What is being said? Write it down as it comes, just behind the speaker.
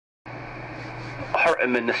hurt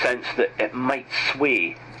him in the sense that it might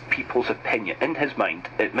sway people's opinion. In his mind,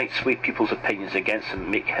 it might sway people's opinions against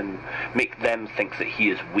him, make them think that he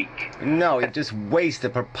is weak. No, it just wastes a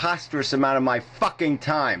preposterous amount of my fucking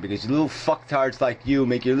time, because little fucktards like you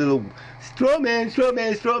make your little straw man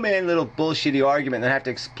little bullshitty argument, and then have to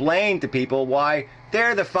explain to people why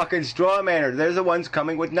they're the fucking straw manner. They're the ones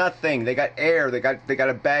coming with nothing. They got air, they got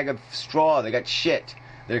a bag of straw, they got shit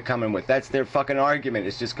they're coming with. That's their fucking argument.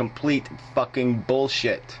 It's just complete fucking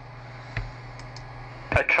bullshit.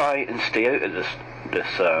 I try and stay out of this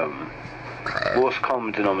lowest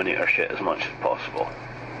common denominator shit as much as possible.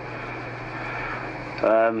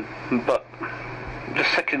 But the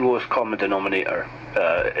second lowest common denominator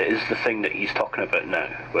is the thing that he's talking about now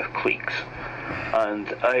with cliques,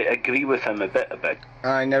 and I agree with him a bit about.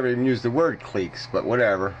 I never even used the word cliques, but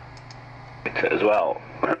whatever. As well,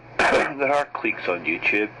 there are cliques on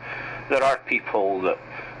YouTube. There are people that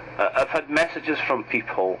I've had messages from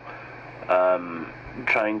people.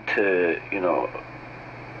 Trying to,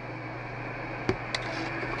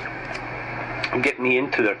 get me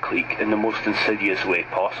into their clique in the most insidious way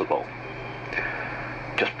possible,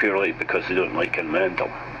 just purely because they don't like inmendham,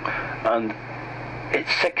 and it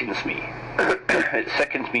sickens me. It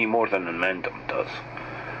sickens me more than inmendham does,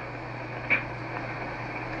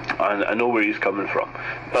 and I know where he's coming from,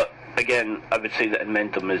 but again, I would say that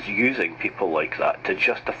inmendham is using people like that to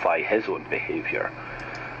justify his own behaviour.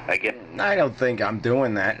 I don't think I'm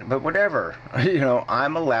doing that, but whatever.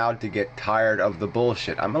 I'm allowed to get tired of the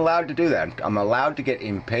bullshit. I'm allowed to do that. I'm allowed to get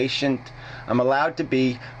impatient. I'm allowed to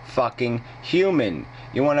be fucking human.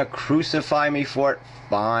 You want to crucify me for it?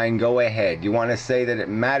 Fine, go ahead. You want to say that it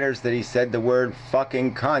matters that he said the word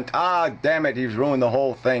fucking cunt? Ah, damn it, he's ruined the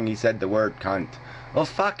whole thing. He said the word cunt. Well,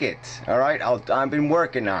 fuck it. All right, I've been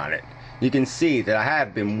working on it. You can see that I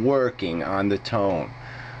have been working on the tone.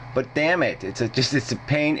 But damn it, it's a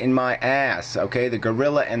pain in my ass, okay? The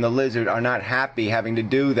gorilla and the lizard are not happy having to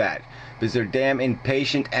do that, because they're damn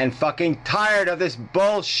impatient and fucking tired of this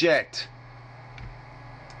bullshit.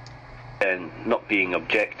 And not being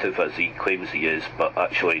objective as he claims he is, but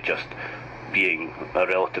actually just being a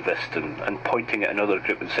relativist and pointing at another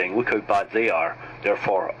group and saying, look how bad they are,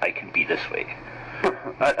 therefore I can be this way.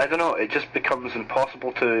 I don't know, it just becomes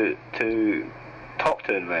impossible to talk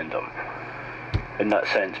to inmendham. In that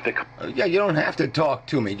sense, because yeah, you don't have to talk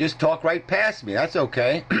to me. Just talk right past me. That's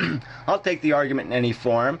okay. I'll take the argument in any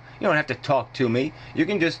form. You don't have to talk to me. You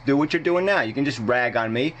can just do what you're doing now. You can just rag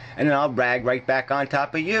on me, and then I'll rag right back on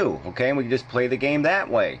top of you. Okay, and we can just play the game that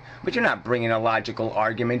way. But you're not bringing a logical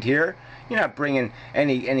argument here. You're not bringing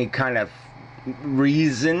any kind of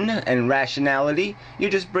reason and rationality.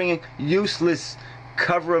 You're just bringing useless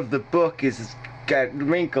cover of the book is got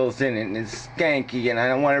wrinkles in it and it's skanky and I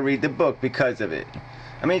don't want to read the book because of it.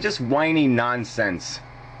 I mean, just whiny nonsense.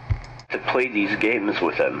 To play these games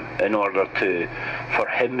with him in order for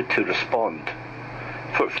him to respond,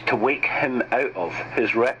 to wake him out of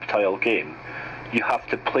his reptile game, you have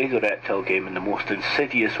to play the reptile game in the most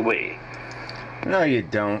insidious way. No, you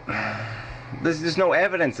don't. There's no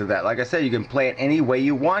evidence of that. Like I said, you can play it any way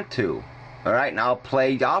you want to. All right, and I'll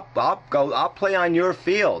play on your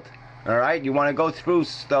field. All right, you want to go through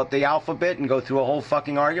the alphabet and go through a whole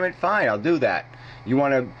fucking argument? Fine, I'll do that. You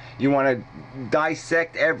want to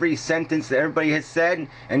dissect every sentence that everybody has said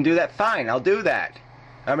and do that? Fine, I'll do that.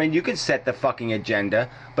 I mean, you can set the fucking agenda,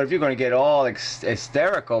 but if you're going to get all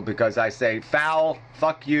hysterical because I say foul,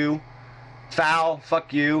 fuck you,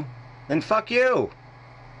 then fuck you.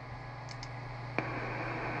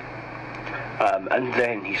 And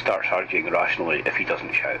then he starts arguing rationally if he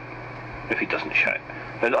doesn't shout.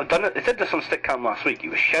 I've done it. They did this on Stickcam last week. He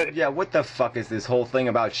was shouting. Yeah, what the fuck is this whole thing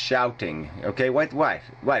about shouting? Okay, what?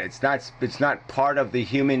 It's not part of the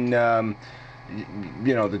human, the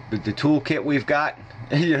toolkit we've got.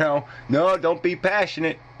 No, don't be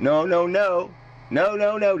passionate. No,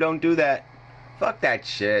 don't do that. Fuck that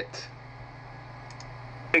shit.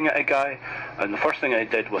 At a guy, and the first thing I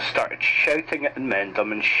did was started shouting at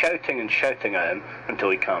inmendham and shouting at him until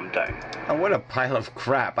he calmed down. Oh, what a pile of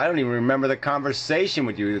crap. I don't even remember the conversation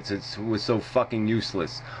with you. It was so fucking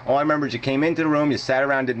useless. All I remember is you came into the room, you sat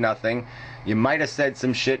around, did nothing. You might have said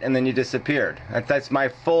some shit, and then you disappeared. That's my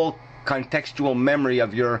full contextual memory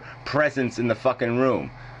of your presence in the fucking room.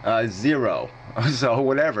 0. So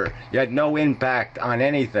whatever. You had no impact on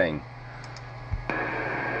anything.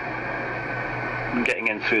 Getting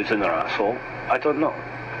in through his inner asshole, I don't know.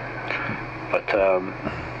 But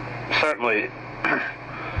certainly,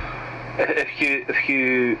 if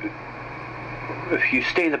you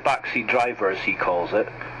stay the backseat driver, as he calls it,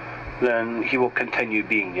 then he will continue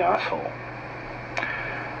being the asshole.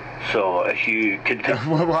 So if you continue...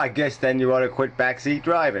 Well, I guess then you ought to quit backseat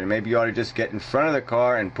driving. Maybe you ought to just get in front of the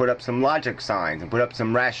car and put up some logic signs, and put up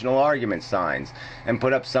some rational argument signs, and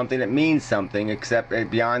put up something that means something except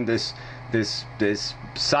beyond this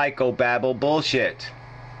psychobabble bullshit.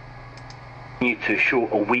 Need to show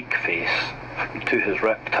a weak face to his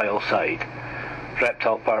reptile side,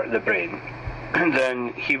 reptile part of the brain, and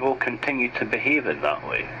then he will continue to behave in that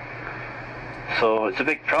way. So it's a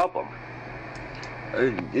big problem.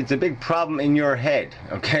 It's a big problem in your head,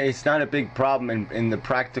 okay? It's not a big problem in the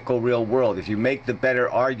practical real world. If you make the better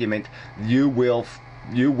argument, you will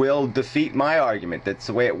defeat my argument. That's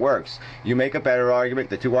the way it works. You make a better argument,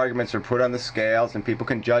 the two arguments are put on the scales, and people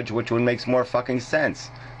can judge which one makes more fucking sense.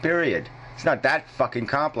 Period. It's not that fucking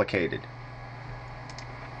complicated.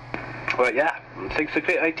 Well, yeah, I think it's a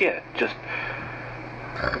great idea. Just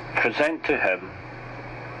present to him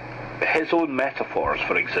his own metaphors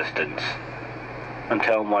for existence, and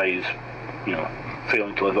tell him why he's,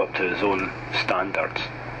 failing to live up to his own standards.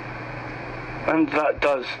 And that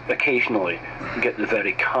does occasionally get the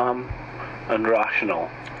very calm and rational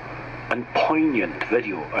and poignant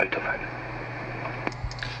video out of him.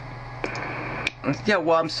 Yeah,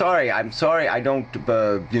 well, I'm sorry I don't,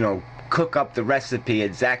 cook up the recipe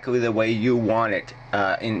exactly the way you want it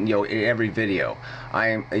in every video.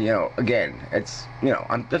 Again, it's,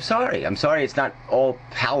 I'm sorry it's not all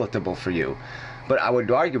palatable for you. But I would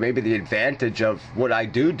argue maybe the advantage of what I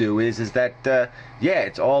do is that,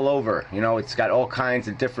 it's all over. It's got all kinds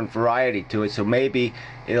of different variety to it. So maybe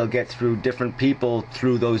it'll get through different people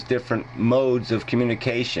through those different modes of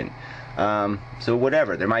communication. So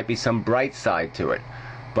whatever, there might be some bright side to it.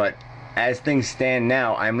 But as things stand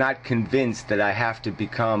now, I'm not convinced that I have to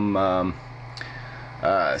become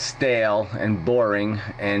stale and boring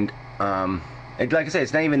and... like I say,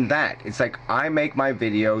 it's not even that. It's like I make my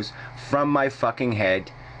videos from my fucking head.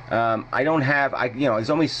 I don't have, there's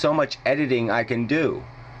only so much editing I can do.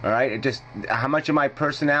 All right, how much of my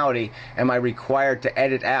personality am I required to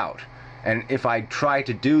edit out? And if I try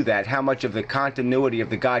to do that, how much of the continuity of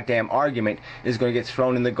the goddamn argument is going to get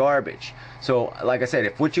thrown in the garbage? So, like I said,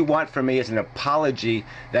 if what you want from me is an apology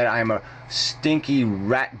that I'm a stinky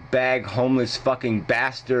rat bag homeless fucking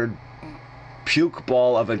bastard puke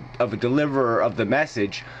ball of a deliverer of the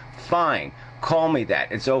message, fine, call me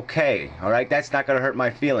that, it's okay, alright, that's not gonna hurt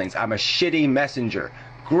my feelings. I'm a shitty messenger,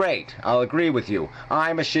 great, I'll agree with you,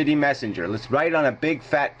 I'm a shitty messenger. Let's write on a big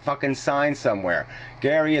fat fucking sign somewhere,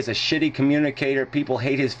 Gary is a shitty communicator, people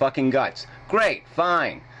hate his fucking guts. Great,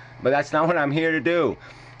 fine, but that's not what I'm here to do.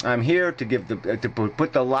 I'm here to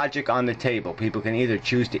put the logic on the table. People can either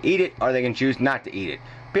choose to eat it or they can choose not to eat it,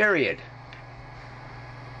 period.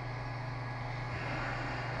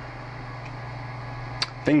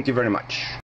 Thank you very much.